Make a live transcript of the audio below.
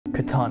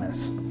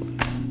Katanas.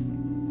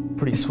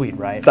 Pretty sweet,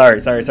 right? Sorry,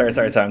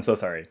 I'm so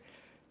sorry.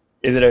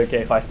 Is it okay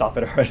if I stop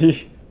it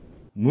already?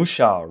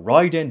 Musha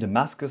Raiden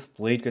Damascus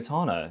Blade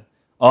Katana.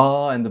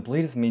 And the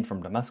blade is made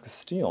from Damascus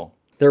steel.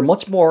 They're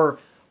much more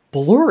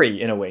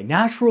blurry in a way,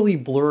 naturally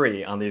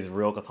blurry on these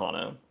real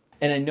katana.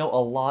 And I know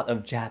a lot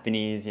of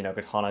Japanese,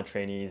 katana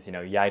trainees,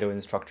 Iaido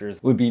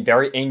instructors would be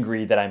very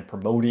angry that I'm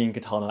promoting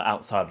katana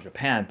outside of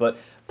Japan, but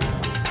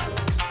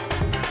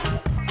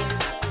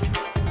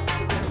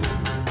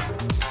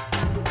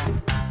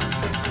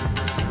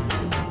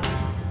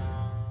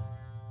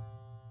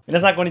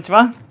Minasan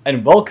konnichiwa,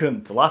 and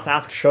welcome to Let's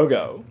Ask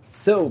Shogo.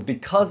 So,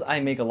 because I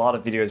make a lot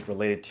of videos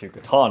related to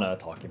katana,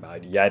 talking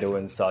about Iaido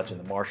and such in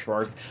the martial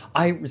arts,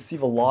 I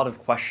receive a lot of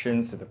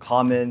questions through the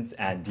comments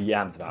and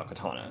DMs about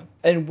katana.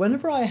 And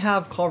whenever I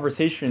have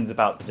conversations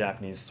about the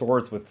Japanese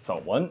swords with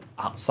someone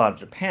outside of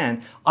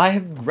Japan, I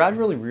have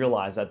gradually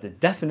realized that the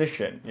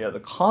definition, the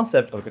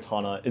concept of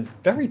katana is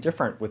very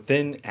different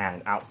within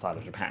and outside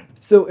of Japan.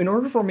 So in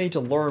order for me to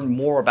learn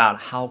more about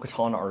how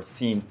katana are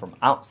seen from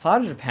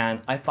outside of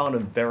Japan, I found a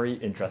very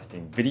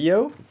interesting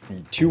video. It's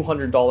the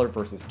 $200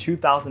 versus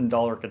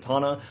 $2,000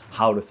 katana,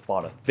 how to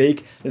spot a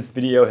fake. This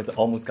video has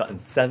almost gotten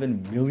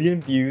 7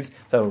 million views,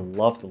 so I would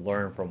love to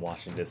learn from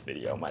watching this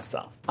video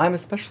myself. I'm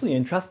especially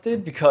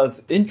interested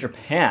because in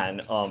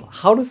Japan,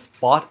 how to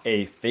spot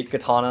a fake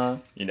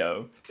katana,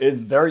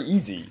 is very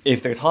easy.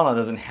 If the katana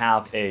doesn't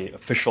have an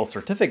official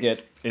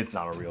certificate, it's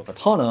not a real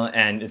katana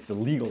and it's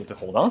illegal to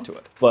hold on to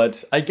it.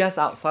 But I guess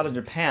outside of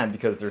Japan,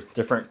 because there's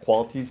different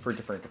qualities for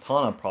different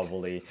katana,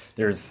 probably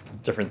there's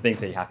different things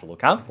that you have to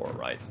look out for,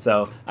 right?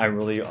 So I'm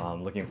really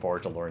looking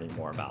forward to learning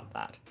more about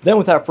that. Then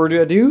without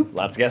further ado,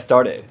 let's get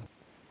started.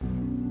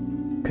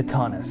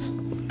 Katanas.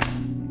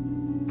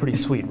 Pretty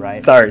sweet,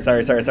 right? Sorry,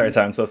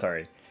 I'm so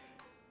sorry.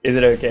 Is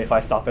it okay if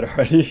I stop it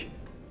already?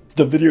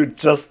 The video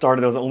just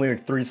started, it was only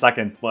like 3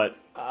 seconds, but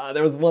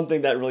there was one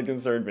thing that really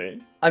concerned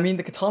me. I mean,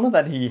 the katana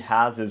that he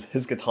has is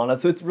his katana,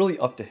 so it's really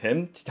up to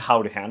him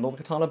how to handle the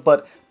katana,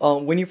 but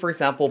when you, for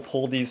example,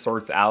 pull these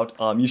swords out,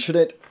 you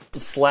shouldn't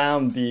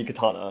slam the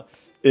katana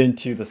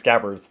into the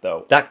scabbards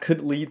though. That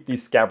could lead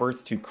these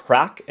scabbards to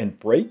crack and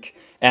break,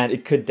 and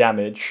it could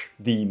damage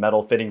the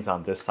metal fittings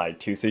on this side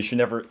too, so you should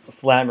never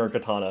slam your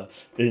katana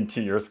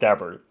into your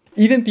scabbard.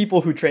 Even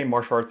people who train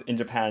martial arts in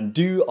Japan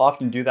do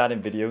often do that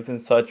in videos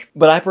and such,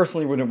 but I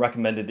personally wouldn't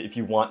recommend it if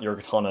you want your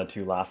katana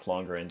to last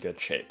longer in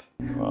good shape.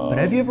 But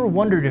have you ever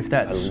wondered if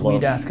that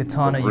sweet-ass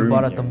katana you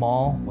bought at the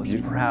mall was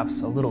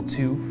perhaps a little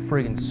too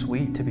friggin'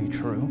 sweet to be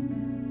true?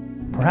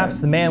 Perhaps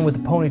the man with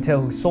the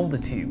ponytail who sold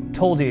it to you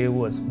told you it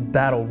was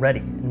battle-ready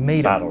and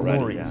made of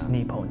glorious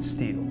Nippon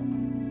steel.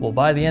 Well,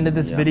 by the end of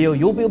this video,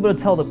 you'll be able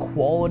to tell the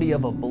quality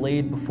of a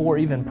blade before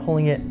even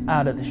pulling it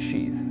out of the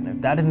sheath. And if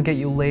that doesn't get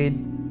you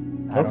laid,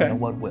 I don't know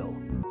what will.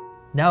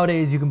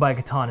 Nowadays, you can buy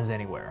katanas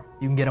anywhere.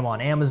 You can get them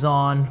on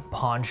Amazon,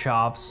 pawn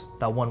shops,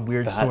 that one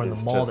weird store in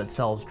the mall that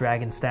sells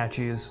dragon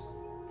statues.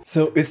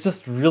 So it's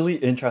just really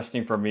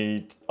interesting for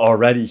me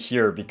already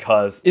here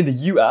because in the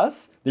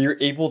US, you're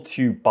able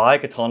to buy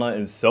katana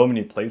in so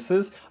many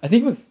places. I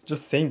think it was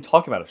just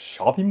talking about a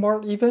shopping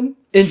mart even.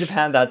 In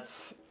Japan,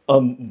 that's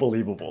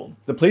unbelievable.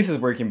 The places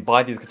where you can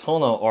buy these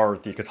katana are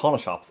the katana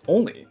shops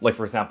only. Like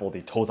for example,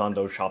 the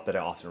Tozando shop that I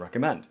often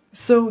recommend.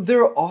 So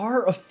there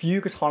are a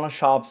few katana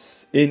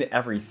shops in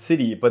every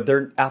city, but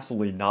they're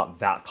absolutely not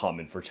that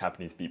common for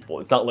Japanese people.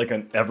 It's not like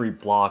on every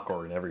block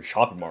or in every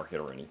shopping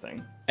market or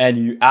anything. And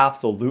you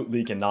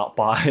absolutely cannot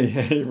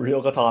buy a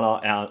real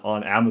katana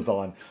on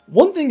Amazon.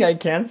 One thing I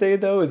can say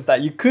though is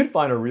that you could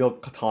find a real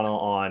katana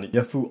on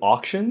Yahoo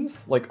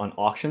auctions, like on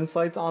auction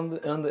sites on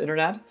the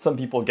internet. Some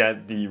people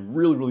get the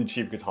really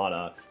cheap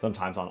katana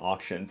sometimes on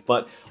auctions,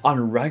 but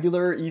on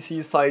regular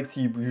EC sites,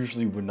 you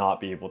usually would not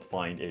be able to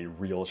find a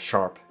real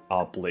sharp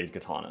blade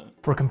katana.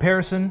 For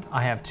comparison,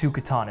 I have two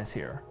katanas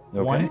here.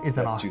 Okay, one is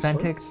an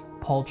authentic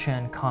Paul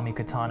Chen Kami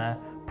katana,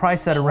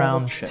 priced at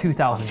around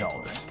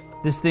 $2,000.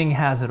 This thing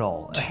has it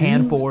all. A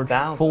hand-forged,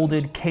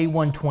 folded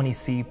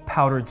K120C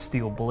powdered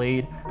steel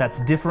blade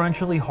that's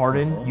differentially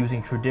hardened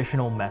using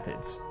traditional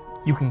methods.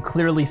 You can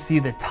clearly see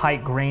the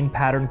tight grain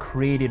pattern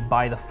created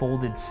by the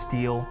folded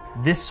steel.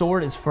 This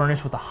sword is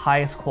furnished with the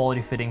highest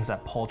quality fittings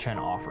that Paul Chen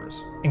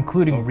offers,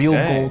 including real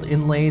gold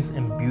inlays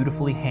and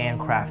beautifully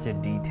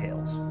handcrafted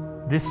details.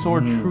 This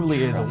sword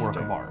truly is a work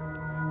of art.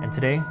 And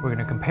today, we're going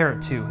to compare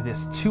it to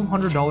this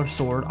 $200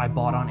 sword I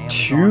bought on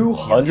Amazon.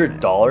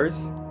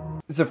 $200?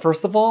 So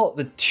first of all,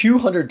 the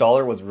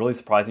 $200 was really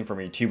surprising for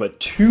me too, but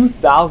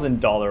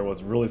 $2,000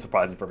 was really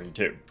surprising for me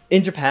too.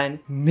 In Japan,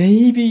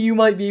 maybe you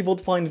might be able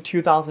to find a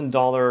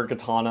 $2,000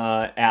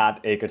 katana at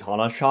a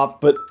katana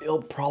shop, but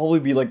it'll probably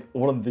be like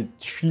one of the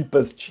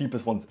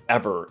cheapest ones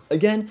ever.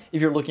 Again,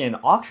 if you're looking at an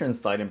auction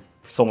site and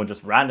someone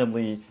just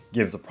randomly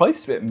gives a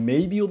price to it,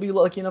 maybe you'll be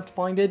lucky enough to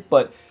find it,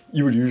 but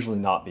you would usually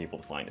not be able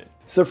to find it.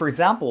 So for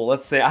example,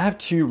 let's say I have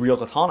two real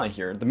katana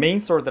here. The main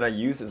sword that I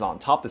use is on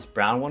top, this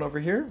brown one over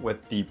here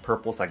with the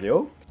purple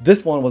sagyo.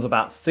 This one was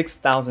about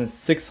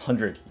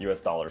 6,600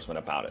 US dollars when I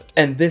bought it.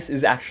 And this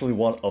is actually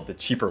one of the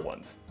cheaper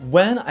ones.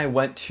 When I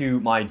went to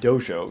my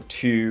dojo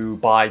to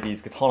buy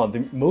these katana,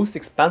 the most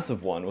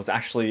expensive one was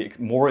actually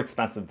more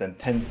expensive than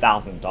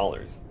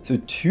 $10,000. So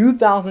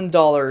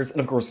 $2,000 and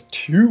of course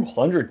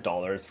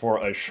 $200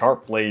 for a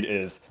sharp blade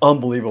is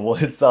unbelievable.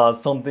 It's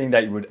something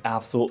that you would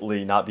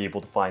absolutely not be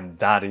able to find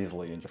that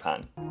easily in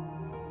Japan.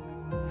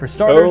 For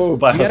starters, you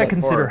gotta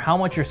consider how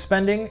much you're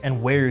spending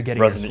and where you're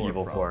getting your sword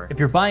from. If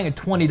you're buying a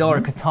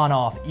 $20 katana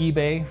off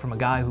eBay from a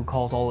guy who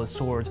calls all his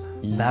swords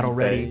battle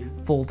ready,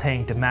 full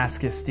tank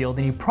Damascus steel,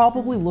 then he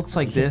probably looks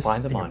like this,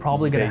 and you're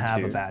probably gonna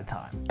have a bad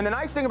time. And the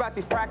nice thing about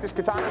these practice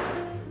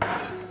katanas,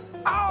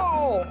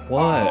 ow!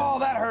 What? Oh,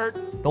 that hurt.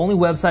 The only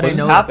website I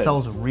know that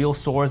sells real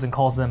swords and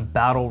calls them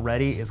battle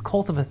ready is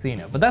Cult of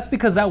Athena, but that's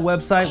because that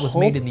website was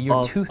made in the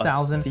year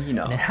 2000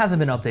 and it hasn't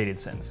been updated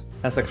since.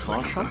 That's a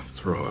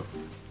contrast?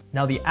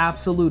 Now the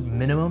absolute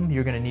minimum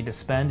you're gonna need to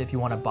spend if you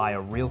wanna buy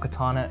a real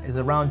katana is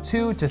around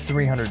 $200 to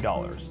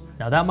 $300.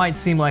 Now that might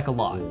seem like a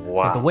lot,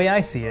 but the way I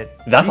see it,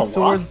 these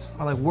swords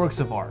are like works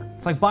of art.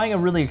 It's like buying a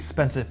really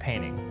expensive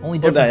painting. Only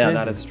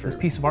difference is this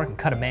piece of art can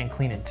cut a man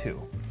clean in two.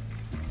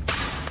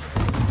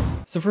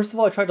 So first of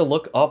all, I tried to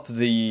look up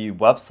the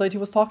website he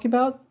was talking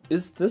about.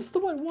 Is this the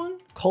one?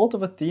 Cult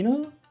of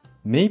Athena?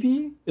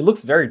 Maybe? It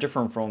looks very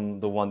different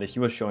from the one that he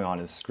was showing on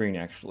his screen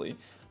actually.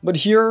 But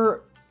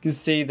here, you can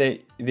see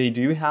they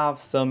do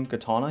have some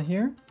katana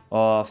here.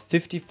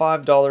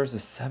 $55 to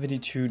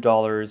 $72,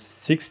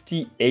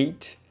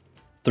 $68,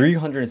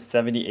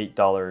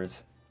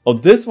 $378. Oh,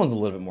 this one's a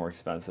little bit more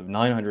expensive,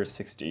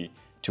 $960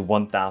 to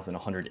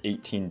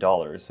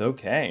 $1,118.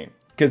 Okay.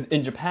 Because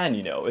in Japan,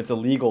 you know, it's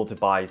illegal to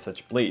buy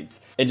such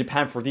blades. In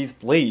Japan, for these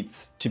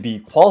blades to be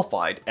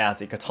qualified as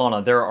a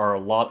katana, there are a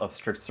lot of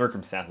strict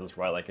circumstances,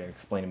 right, like I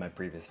explained in my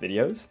previous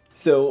videos.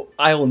 So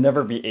I will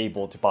never be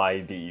able to buy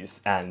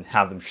these and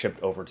have them shipped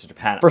over to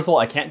Japan. First of all,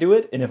 I can't do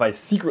it, and if I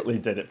secretly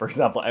did it, for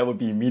example, I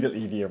would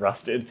immediately be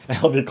arrested and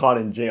I'll be caught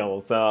in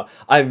jail. So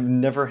I've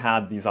never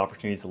had these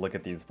opportunities to look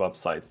at these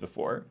websites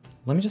before.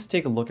 Let me just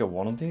take a look at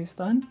one of these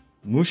then.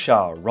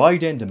 Musha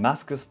Raiden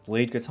Damascus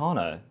Blade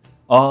Katana.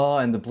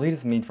 And the blade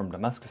is made from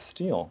Damascus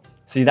steel.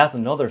 See, that's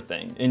another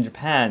thing. In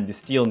Japan, the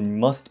steel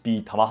must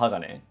be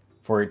tamahagane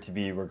for it to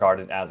be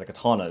regarded as a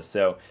katana,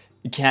 so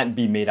it can't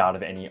be made out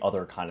of any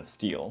other kind of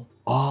steel.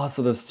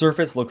 So the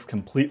surface looks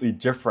completely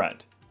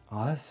different.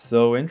 That's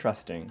so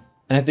interesting.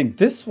 And I think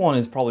this one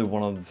is probably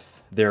one of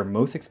their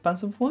most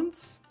expensive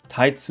ones.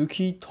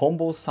 Taitsuki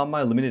Tombo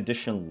Sanmai limited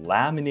edition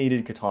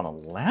laminated katana.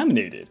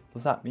 Laminated? What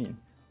does that mean?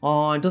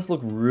 It does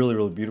look really,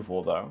 really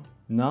beautiful though.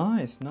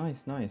 Nice,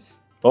 nice, nice.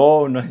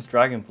 Oh, nice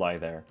dragonfly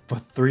there.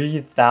 But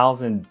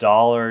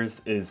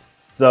 $3,000 is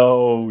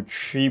so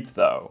cheap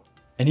though.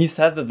 And he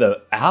said that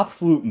the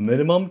absolute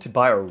minimum to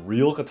buy a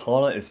real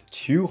katana is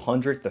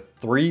 $200 to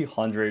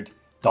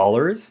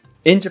 $300.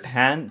 In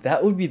Japan,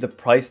 that would be the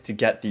price to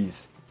get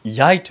these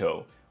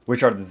Iaido,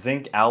 which are the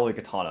zinc alloy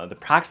katana, the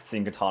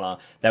practicing katana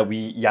that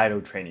we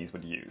Iaido trainees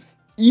would use.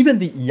 Even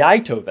the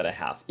Iaido that I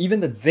have,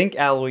 even the zinc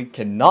alloy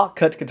cannot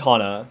cut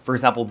katana. For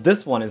example,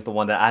 this one is the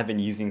one that I've been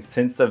using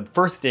since the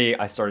first day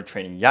I started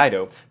training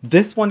Iaido.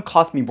 This one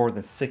cost me more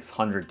than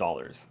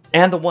 $600.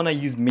 And the one I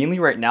use mainly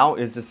right now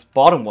is this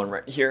bottom one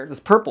right here,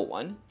 this purple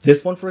one.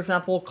 This one, for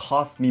example,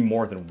 cost me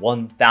more than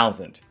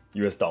 1,000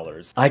 US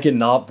dollars. I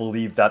cannot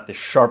believe that the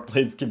sharp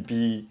blades can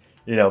be,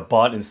 you know,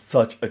 bought in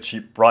such a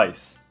cheap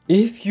price.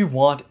 If you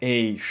want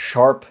a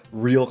sharp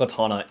real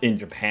katana in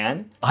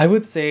Japan, I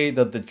would say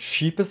that the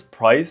cheapest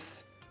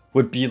price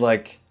would be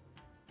like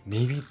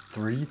maybe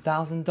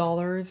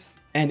 $3,000.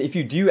 And if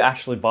you do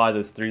actually buy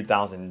this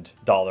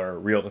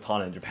 $3,000 real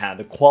katana in Japan,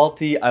 the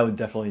quality I would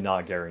definitely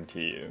not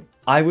guarantee you.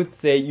 I would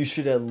say you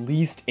should at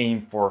least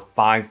aim for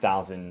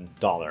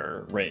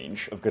 $5,000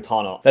 range of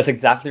katana. That's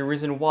exactly the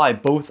reason why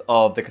both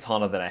of the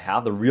katana that I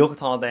have, the real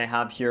katana that I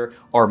have here,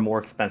 are more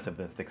expensive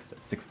than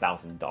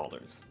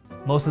 $6,000.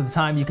 Most of the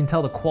time, you can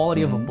tell the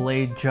quality of a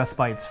blade just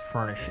by its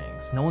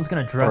furnishings. No one's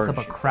gonna dress up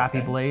a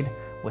crappy blade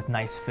with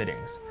nice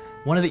fittings.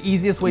 One of the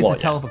easiest ways to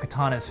tell if a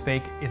katana is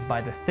fake is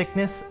by the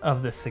thickness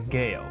of the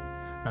sageo.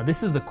 Now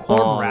this is the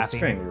cord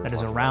wrapping that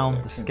is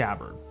around the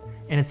scabbard.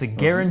 And it's a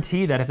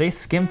guarantee that if they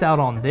skimped out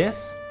on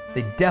this,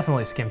 they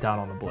definitely skimped out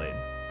on the blade.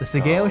 The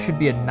sageo should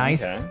be a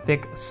nice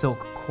thick silk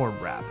cord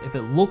wrap. If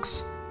it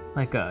looks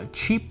like a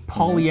cheap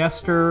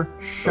polyester,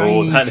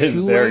 shiny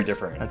shoelace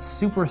that's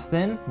super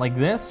thin, like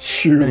this,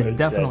 then it's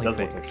definitely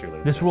fake.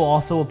 This rule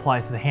also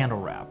applies to the handle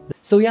wrap.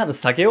 So yeah, the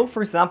sageo,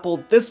 for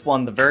example, this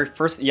one, the very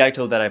first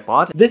Iaido that I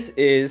bought, this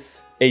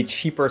is a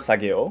cheaper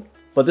sageo,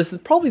 but this is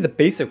probably the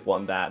basic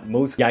one that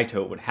most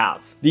Iaido would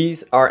have.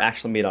 These are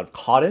actually made out of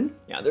cotton.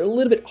 Yeah, they're a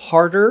little bit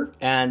harder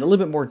and a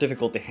little bit more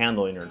difficult to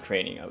handle in your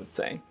training, I would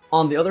say.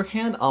 On the other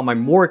hand, on my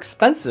more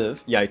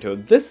expensive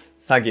Iaido, this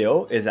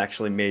sageo is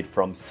actually made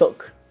from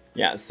silk.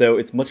 Yeah, so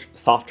it's much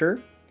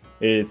softer,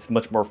 it's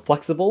much more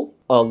flexible,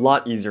 a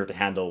lot easier to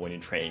handle when you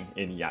train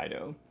in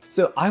Iaido.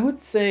 So I would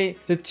say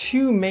the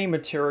two main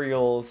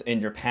materials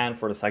in Japan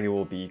for the sake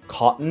will be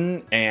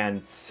cotton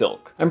and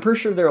silk. I'm pretty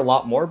sure there are a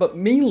lot more, but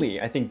mainly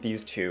I think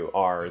these two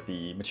are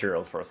the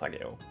materials for a sake.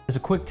 There's a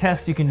quick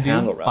test you can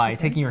do by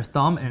taking your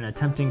thumb and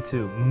attempting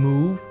to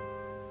move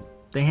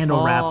the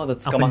handle wrap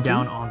up and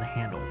down on the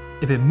handle.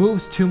 If it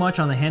moves too much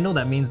on the handle,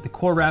 that means the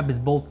core wrap is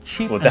both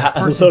cheap and the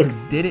person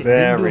who did it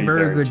didn't do a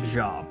very good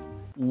job.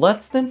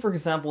 Let's then, for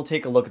example,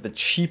 take a look at the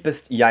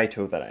cheapest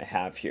Iaido that I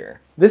have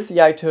here. This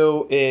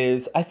Iaido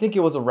is, I think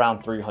it was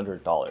around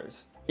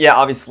 $300. Yeah,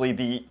 obviously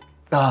the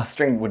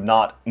string would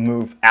not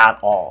move at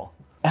all.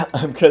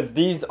 Because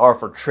these are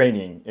for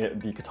training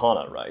the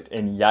katana, right?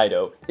 In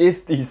Iaido,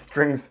 if these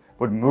strings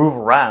would move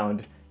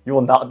around, you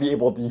will not be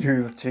able to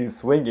use to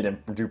swing it and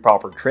do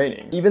proper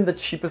training. Even the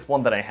cheapest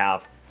one that I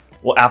have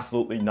will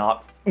absolutely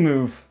not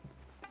move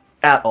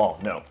at all,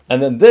 no.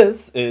 And then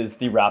this is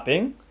the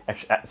wrapping.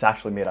 It's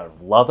actually made out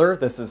of leather.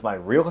 This is my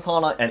real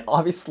katana, and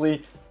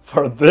obviously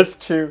for this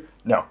too,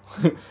 no.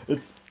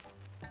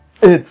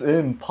 It's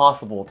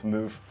impossible to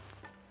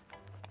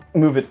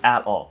move it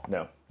at all,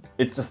 no.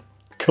 It's just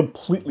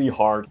completely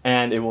hard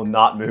and it will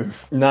not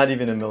move, not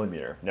even a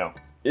millimeter, no.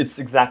 It's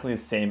exactly the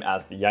same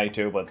as the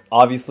Iaido, but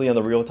obviously on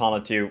the real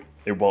katana too,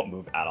 it won't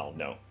move at all,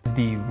 no.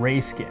 The ray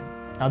skin.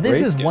 Now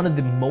this is one of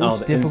the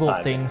most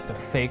difficult things to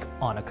fake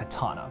on a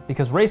katana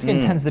because ray skin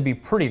tends to be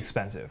pretty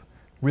expensive.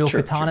 Real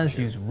katanas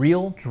use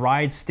real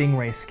dried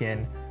stingray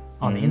skin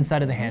on the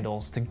inside of the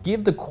handles to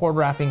give the cord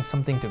wrapping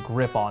something to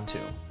grip onto.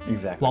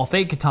 Exactly. While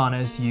fake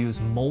katanas use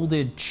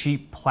molded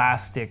cheap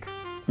plastic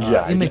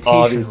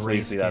imitation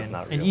ray skin. That's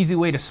not real. An easy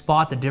way to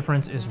spot the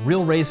difference is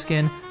real ray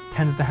skin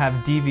tends to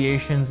have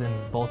deviations in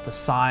both the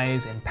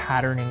size and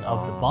patterning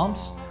of the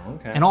bumps.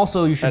 And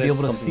also you should be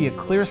able to see a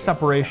clear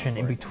separation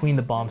in between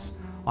the bumps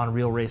on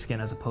real ray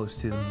skin as opposed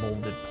to the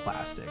molded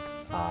plastic.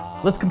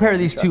 Let's compare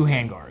these two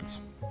handguards.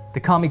 The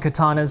Kami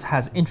Katanas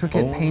has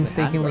intricate,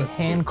 painstakingly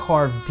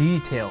hand-carved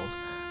details,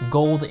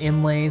 gold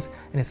inlays,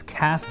 and is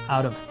cast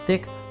out of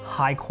thick,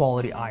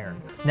 high-quality iron.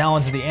 Now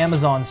onto the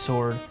Amazon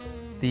sword.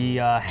 The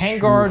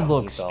handguard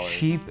looks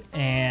cheap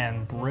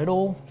and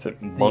brittle. Is it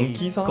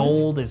monkeys on it? The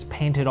gold is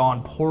painted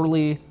on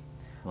poorly.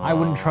 I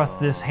wouldn't trust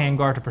this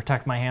handguard to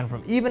protect my hand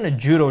from even a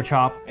judo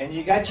chop. And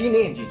you got your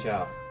ninja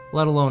chop.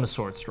 Let alone a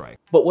sword strike.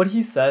 But what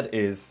he said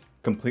is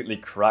completely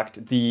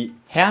correct. The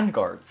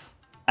handguards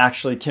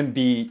actually can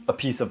be a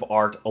piece of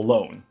art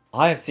alone.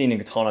 I have seen in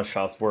katana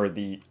shops where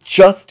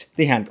just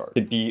the handguard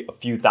could be a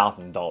few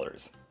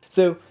 $1,000s.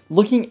 So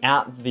looking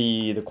at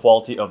the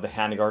quality of the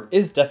handguard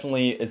is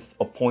definitely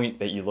a point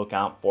that you look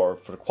out for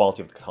the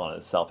quality of the katana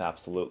itself,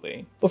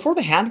 absolutely. But for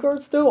the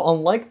handguards though,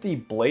 unlike the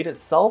blade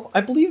itself,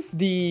 I believe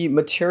the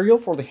material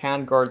for the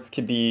handguards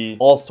could be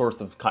all sorts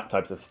of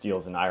types of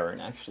steels and iron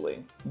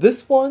actually.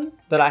 This one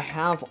that I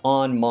have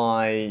on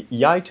my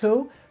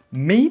Iaido,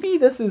 maybe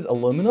this is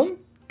aluminum?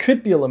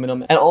 Could be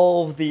aluminum, and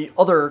all of the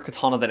other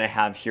katana that I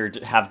have here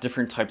have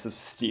different types of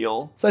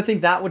steel. So I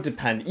think that would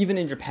depend, even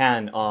in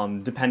Japan,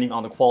 depending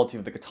on the quality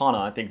of the katana,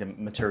 I think the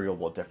material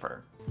will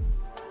differ.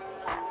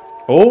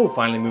 Oh,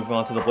 finally moving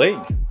on to the blade.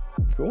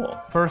 Cool.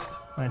 First,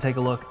 I'm gonna take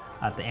a look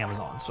at the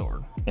Amazon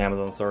sword.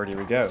 Amazon sword, here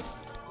we go.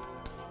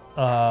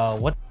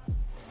 What?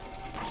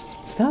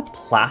 Is that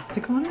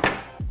plastic on it?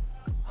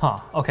 Huh,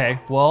 okay,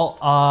 well,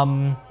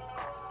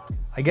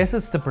 I guess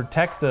it's to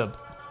protect the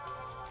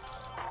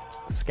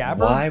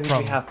scabbard. Why would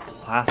you have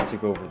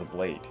plastic over the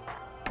blade?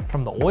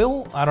 From the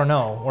oil? I don't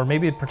know. Or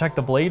maybe protect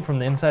the blade from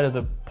the inside of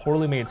the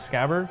poorly made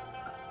scabbard?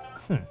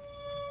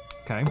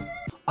 Okay.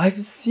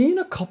 I've seen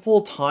a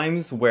couple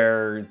times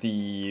where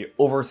the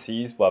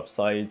overseas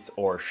websites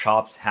or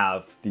shops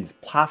have these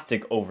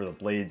plastic over the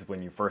blades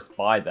when you first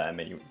buy them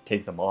and you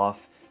take them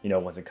off, you know,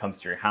 once it comes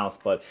to your house.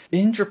 But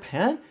in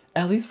Japan,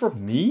 at least for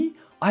me,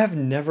 I have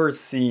never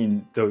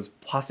seen those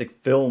plastic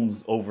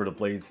films over the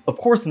blades. Of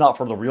course not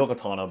for the real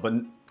katana, but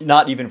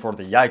not even for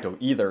the Iaido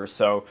either.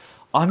 So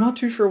I'm not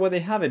too sure why they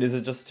have it. Is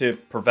it just to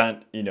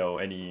prevent, you know,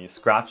 any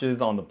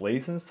scratches on the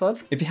blades and such?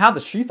 If you have the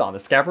sheath on, the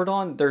scabbard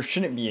on, there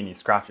shouldn't be any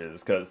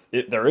scratches, because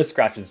if there is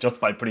scratches just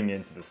by putting it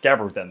into the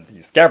scabbard, then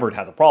the scabbard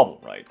has a problem,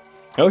 right?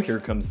 Oh, here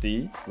comes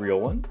the real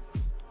one.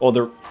 Oh,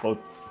 they're both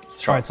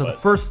sharp. All right, so the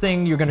first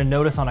thing you're gonna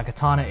notice on a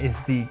katana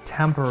is the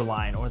temper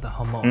line, or the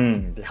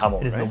hamon. The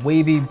hamon, It is right? the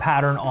wavy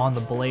pattern on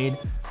the blade.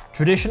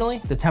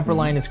 Traditionally, the temper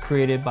line is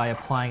created by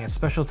applying a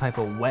special type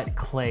of wet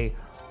clay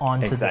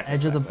onto the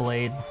edge of the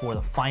blade before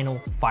the final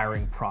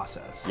firing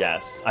process.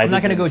 Yes. I'm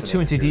not going to go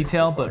too into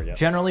detail, but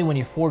generally when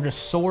you forge a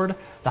sword,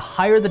 the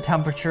higher the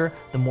temperature,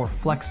 the more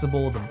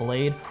flexible the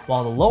blade,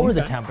 while the lower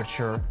the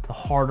temperature, the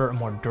harder and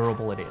more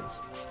durable it is.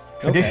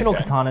 Traditional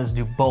katanas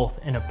do both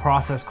in a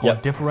process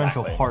called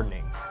differential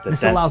hardening.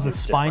 This allows the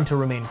spine to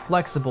remain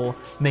flexible,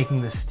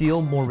 making the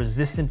steel more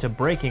resistant to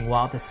breaking,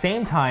 while at the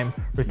same time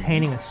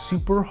retaining a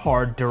super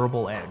hard,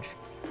 durable edge.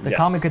 The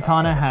Kami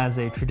Katana has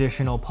a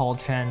traditional Paul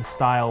Chen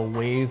style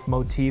wave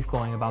motif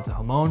going about the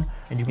hamon,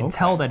 and you can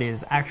tell that it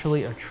is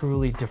actually a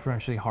truly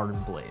differentially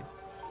hardened blade.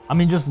 I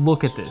mean, just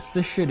look at this.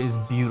 This shit is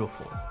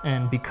beautiful.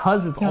 And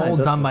because it's all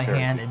done by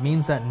hand, it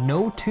means that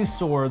no two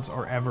swords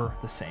are ever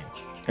the same.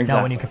 Exactly.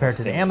 Now, when you compare it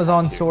to the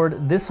Amazon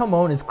sword, this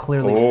hamon is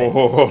clearly fake.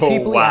 It's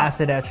cheaply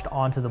acid etched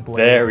onto the blade.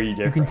 Very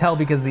different. You can tell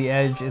because the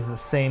edge is the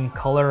same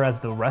color as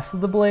the rest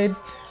of the blade,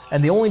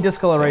 and the only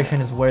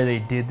discoloration is where they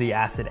did the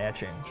acid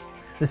etching.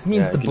 This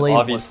means the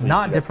blade was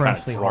not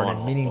differentially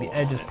hardened, meaning the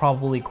edge is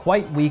probably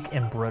quite weak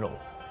and brittle.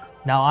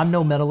 Now, I'm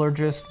no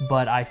metallurgist,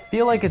 but I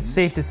feel like it's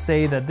safe to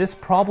say that this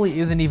probably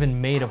isn't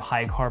even made of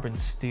high carbon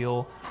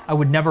steel. I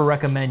would never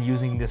recommend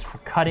using this for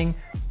cutting.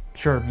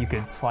 Sure, you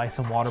could slice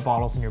some water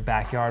bottles in your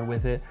backyard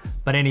with it,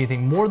 but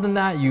anything more than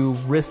that, you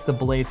risk the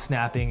blade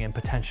snapping and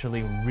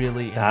potentially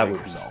really injure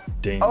yourself.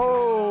 Dangerous.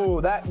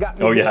 Oh, that got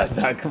me. Oh yeah,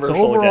 that commercial.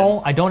 So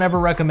overall, I don't ever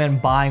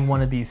recommend buying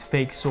one of these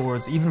fake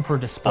swords, even for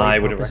display purposes. I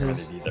wouldn't recommend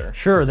it either.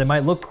 Sure, they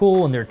might look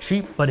cool and they're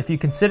cheap, but if you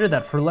consider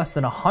that for less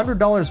than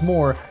 $100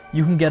 more,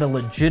 you can get a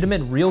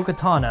legitimate real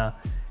katana,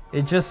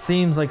 it just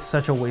seems like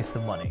such a waste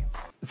of money.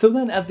 So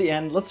then at the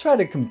end, let's try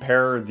to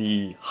compare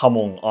the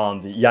hamon on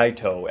the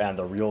Iaido and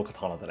the real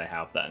katana that I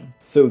have then.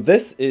 So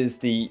this is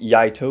the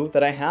Iaido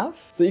that I have.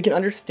 So you can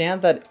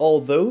understand that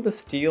although the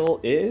steel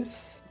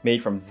is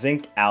made from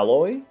zinc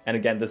alloy, and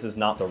again, this is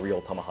not the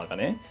real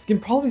tamahagane, you can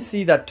probably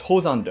see that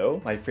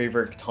Tozando, my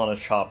favorite katana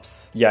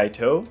shop's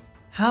Iaido,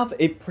 have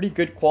a pretty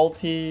good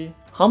quality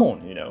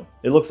hamon, you know.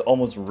 It looks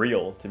almost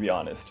real, to be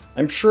honest.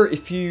 I'm sure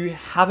if you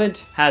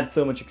haven't had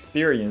so much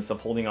experience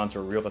of holding onto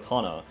a real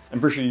katana, I'm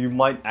pretty sure you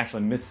might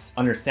actually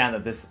misunderstand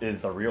that this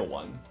is the real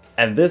one.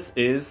 And this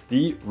is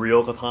the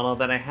real katana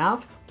that I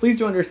have. Please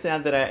do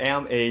understand that I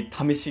am a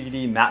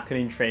tameshigiri mat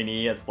cutting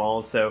trainee as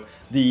well, so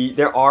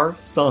there are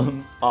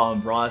some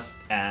rust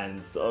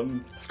and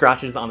some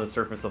scratches on the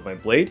surface of my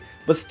blade,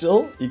 but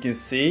still you can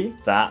see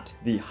that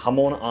the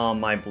hamon on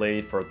my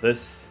blade for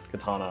this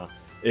katana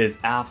is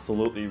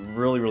absolutely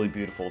really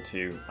beautiful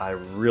too. I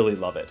really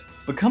love it.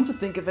 But come to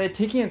think of it,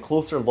 taking a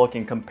closer look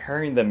and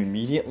comparing them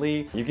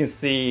immediately, you can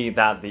see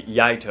that the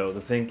Iaido, the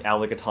zinc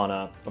alloy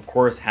katana, of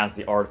course has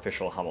the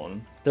artificial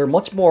hamon. They're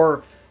much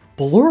more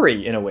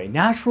blurry in a way,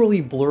 naturally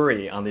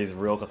blurry on these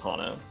real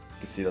katana. You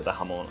can see that the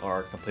hamon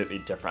are completely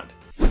different.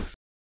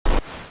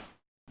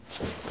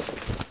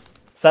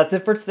 So that's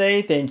it for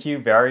today. Thank you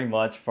very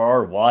much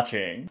for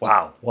watching.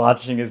 Wow,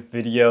 watching this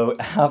video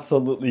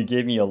absolutely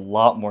gave me a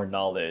lot more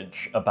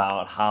knowledge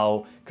about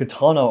how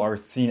katana are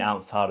seen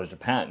outside of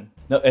Japan.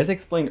 Now, as I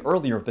explained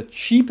earlier, the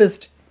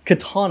cheapest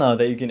katana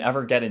that you can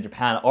ever get in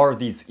Japan are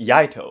these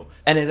Iaido.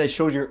 And as I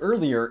showed you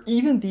earlier,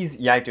 even these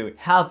Iaido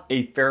have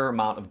a fair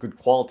amount of good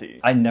quality.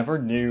 I never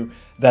knew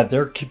that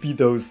there could be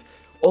those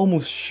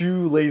almost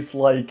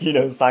shoelace-like, you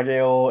know,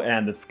 sageo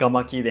and the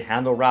tsukamaki, the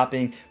handle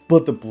wrapping,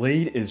 but the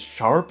blade is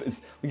sharp.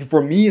 It's like,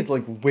 for me, it's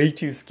like way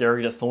too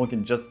scary that someone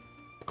can just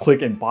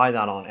click and buy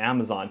that on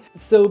Amazon.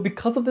 So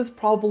because of this,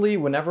 probably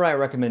whenever I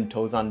recommend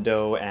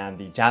Tozando and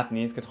the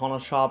Japanese katana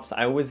shops,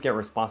 I always get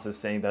responses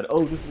saying that,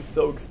 oh, this is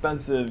so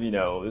expensive, you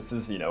know, this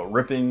is, you know,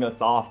 ripping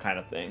us off kind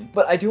of thing.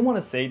 But I do want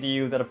to say to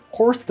you that of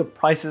course the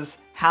prices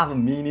have a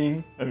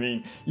meaning. I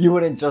mean, you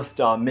wouldn't just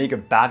make a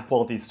bad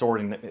quality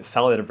sword and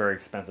sell it at a very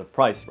expensive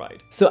price, right?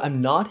 So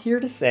I'm not here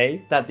to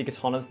say that the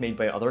katanas made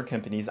by other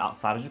companies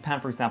outside of Japan,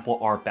 for example,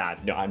 are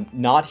bad. No, I'm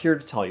not here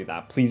to tell you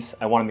that. Please,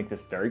 I want to make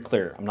this very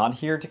clear. I'm not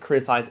here to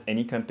criticize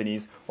any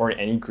companies or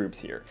any groups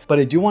here. But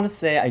I do want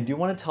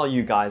to tell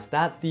you guys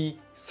that the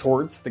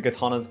swords, the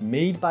katanas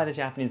made by the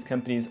Japanese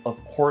companies,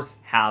 of course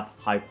have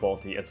high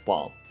quality as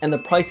well. And the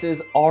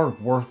prices are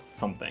worth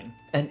something.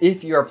 And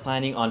if you are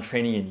planning on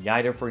training in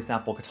Iaido, for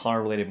example,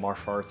 katana-related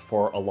martial arts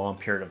for a long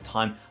period of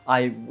time,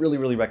 I really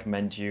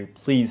recommend you,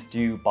 please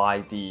do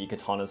buy the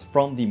katanas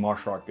from the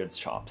martial art goods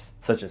shops,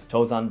 such as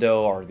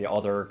Tozando or the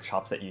other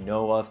shops that you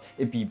know of.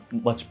 It'd be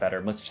much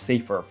better, much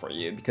safer for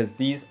you, because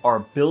these are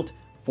built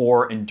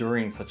for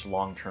enduring such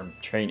long-term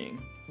training.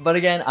 But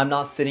again, I'm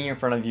not sitting in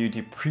front of you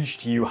to preach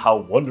to you how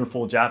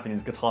wonderful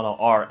Japanese katana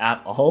are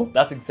at all.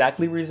 That's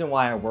exactly the reason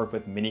why I work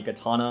with Mini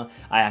Katana.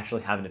 I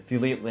actually have an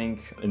affiliate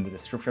link in the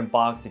description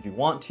box. If you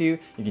want to,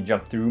 you can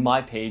jump through my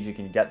page, you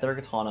can get their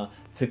katana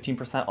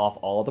 15% off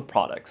all of the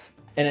products.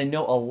 And I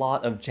know a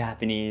lot of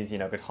Japanese, you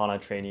know, katana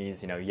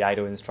trainees, you know,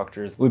 Iaido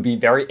instructors would be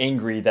very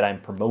angry that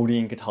I'm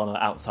promoting katana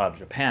outside of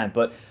Japan,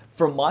 but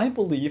from my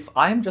belief,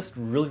 I'm just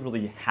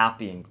really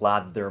happy and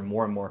glad that there are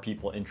more and more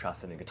people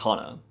interested in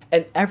katana.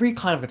 And every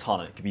kind of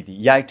katana, it could be the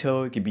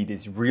Iaido, it could be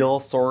these real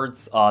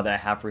swords that I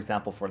have, for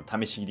example, for the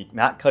tameshigiri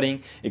mat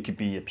cutting, it could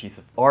be a piece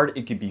of art,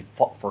 it could be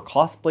for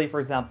cosplay, for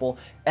example.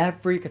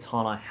 Every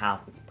katana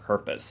has its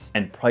purpose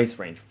and price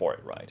range for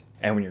it, right?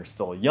 And when you're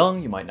still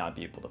young, you might not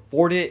be able to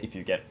afford it. If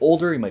you get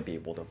older, you might be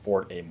able to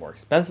afford a more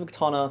expensive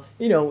katana.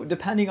 You know,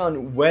 depending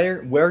on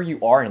where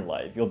you are in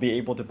life, you'll be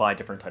able to buy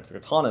different types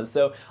of katanas.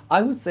 So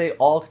I would say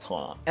all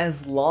katana,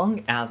 as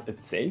long as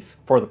it's safe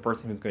for the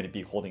person who's going to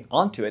be holding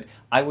onto it,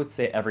 I would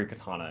say every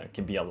katana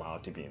can be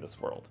allowed to be in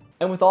this world.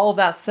 And with all of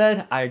that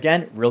said, I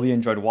again really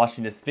enjoyed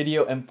watching this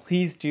video, and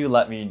please do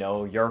let me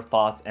know your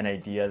thoughts and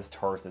ideas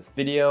towards this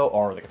video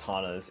or the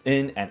katanas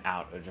in and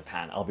out of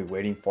Japan. I'll be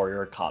waiting for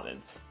your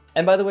comments.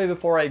 And by the way,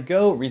 before I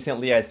go,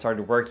 recently I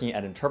started working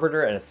as an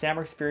interpreter at a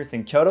summer experience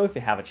in Kyoto. If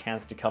you have a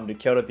chance to come to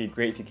Kyoto, it'd be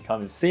great if you could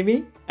come and see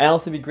me. And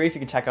also it'd be great if you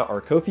could check out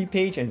our Ko-fi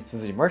page and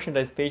Suzuki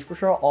merchandise page,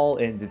 which are all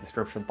in the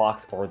description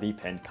box or the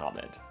pinned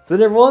comment. So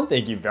then everyone,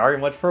 thank you very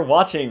much for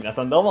watching. 皆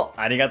さんどうも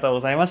ありがとうご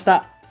ざいまし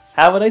た.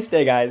 Have a nice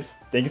day, guys.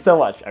 Thank you so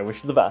much. I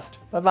wish you the best.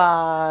 Bye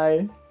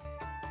bye.